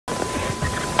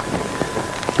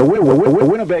The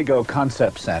Winnebago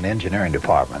concepts and engineering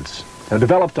departments have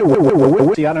developed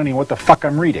a... See, I don't even know what the fuck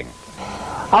I'm reading.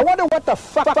 I wonder what the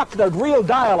fuck the real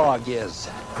dialogue is.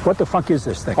 What the fuck is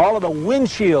this thing? All of the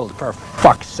windshield, for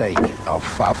fuck's sake. Oh,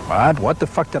 fuck. What the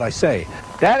fuck did I say?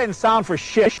 That didn't sound for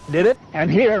shit, did it? And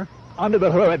here, under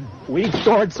the hood, we've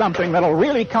stored something that'll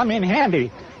really come in handy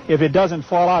if it doesn't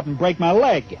fall out and break my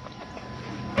leg.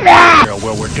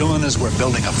 What we're doing is we're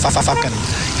building a fucking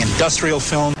industrial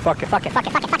film. Fuck it. Fuck it, fuck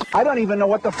it, fuck it, fuck it. I don't even know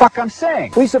what the fuck I'm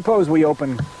saying. We suppose we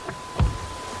open...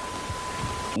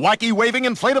 Wacky waving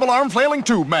inflatable arm flailing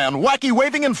tube man. Wacky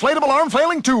waving inflatable arm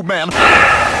flailing tube man.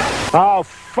 Oh,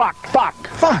 fuck, fuck,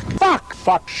 fuck, fuck,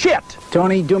 fuck, shit.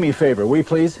 Tony, do me a favor, will you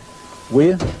please?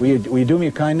 Will you do me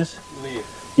a kindness? Leave.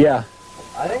 Yeah.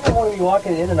 I think I want to be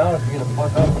walking in and out if you're going to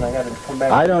fuck up and I got to come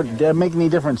back. I don't... That make any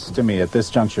difference to me at this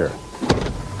juncture.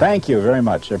 Thank you very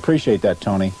much. I appreciate that,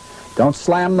 Tony. Don't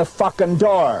slam the fucking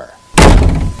door.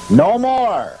 No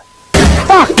more.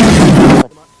 Fuck! I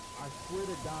swear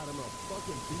to God, I'm a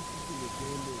fucking beat you to your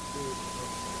game day,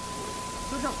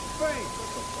 dude. Look at face!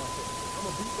 I'm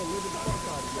gonna beat the living fuck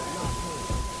out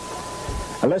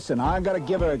of you. Listen, I've got to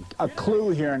give a clue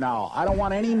here now. I don't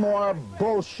want any more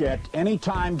bullshit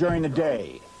anytime during the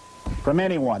day from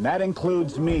anyone. That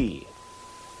includes me.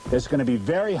 It's going to be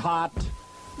very hot.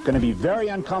 It's going to be very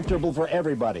uncomfortable for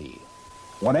everybody.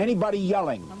 Want anybody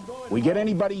yelling? We get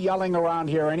anybody yelling around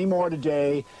here anymore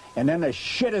today, and then the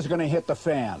shit is going to hit the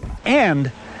fan.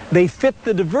 And they fit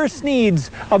the diverse needs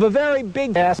of a very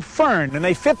big ass firm, and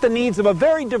they fit the needs of a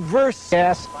very diverse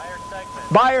ass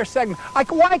buyer segment.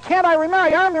 Why can't I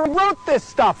remember? I wrote this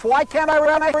stuff. Why can't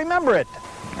I remember it?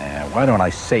 Why don't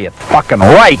I say it fucking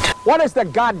right? What does the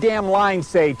goddamn line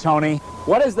say, Tony?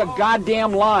 What is the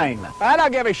goddamn line? I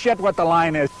don't give a shit what the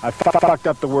line is. I fucked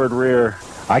up the word rear.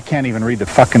 I can't even read the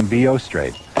fucking BO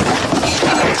straight.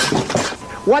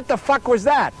 What the fuck was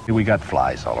that? We got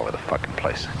flies all over the fucking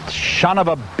place. Son of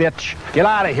a bitch. Get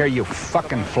out of here, you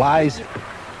fucking flies.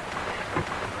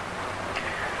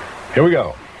 Here we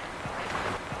go.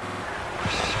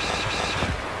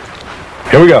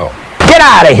 Here we go. Get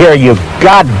out of here, you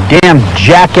goddamn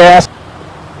jackass.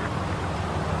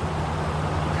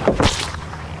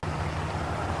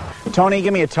 Tony,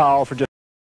 give me a towel for just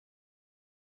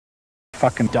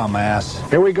fucking dumbass.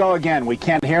 Here we go again. We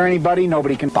can't hear anybody.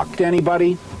 Nobody can fuck to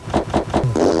anybody.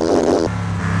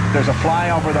 There's a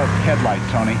fly over the headlight,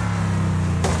 Tony.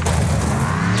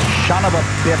 Son of a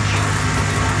bitch.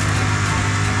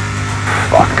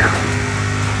 Fuck.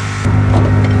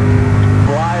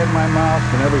 Fly in my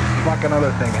mouth and every fucking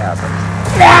other thing happens.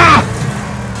 Ah!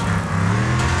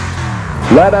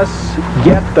 Let us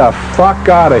get the fuck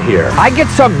out of here. I get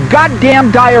so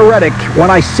goddamn diuretic when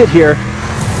I sit here.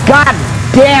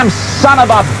 Goddamn son of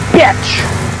a bitch!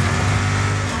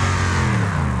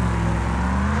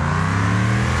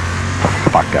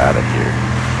 Fuck out of here,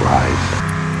 flies.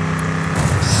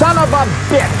 Son of a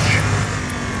bitch!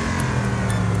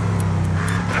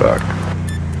 Fuck.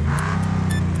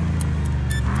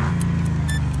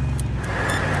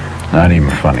 Not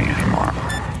even funny anymore.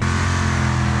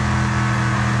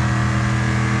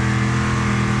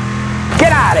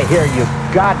 Get out of here, you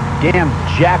goddamn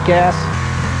jackass!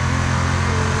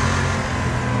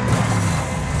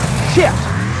 Shit!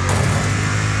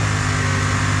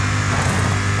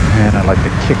 Man, I'd like to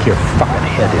kick your fucking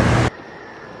head in.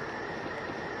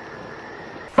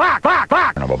 Fuck, fuck,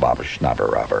 fuck! No, baba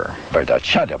schnabber rubber. But the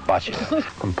chada bachi.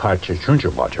 Compache chunja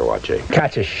watcher watcher.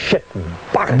 Catch a shit.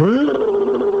 Fuck.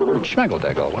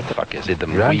 Schmeggeldeggle, what the fuck is it? The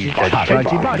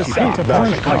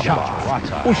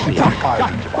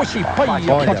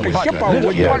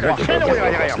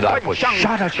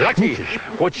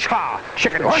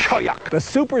The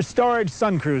Super Storage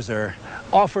Sun Cruiser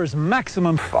offers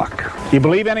maximum... Fuck. You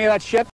believe any of that shit?